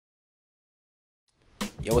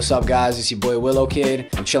Yo, what's up, guys? It's your boy Willow Kid.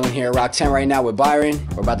 I'm chilling here at ROK10 right now with Byron.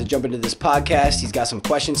 We're about to jump into this podcast. He's got some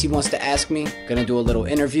questions he wants to ask me. Gonna do a little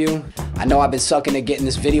interview. I know I've been sucking at getting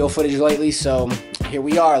this video footage lately, so here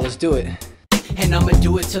we are. Let's do it. And I'ma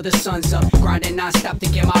do it till the sun's up. Grinding non-stop to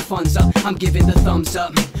get my funds up. I'm giving the thumbs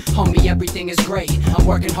up. Homie, everything is great. I'm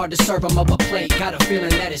working hard to serve 'em up a plate. Got a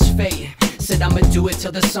feeling that it's fate. Said I'ma do it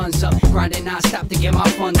till the sun's up. Grinding non-stop to get my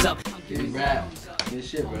funds up. Dude, rap. Good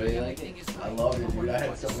shit, bro. You like it? I love it, dude. I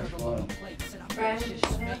had so much fun.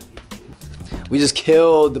 We just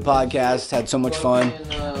killed the podcast, had so much fun.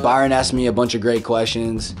 Byron asked me a bunch of great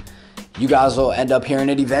questions. You guys will end up hearing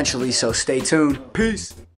it eventually, so stay tuned.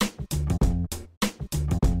 Peace.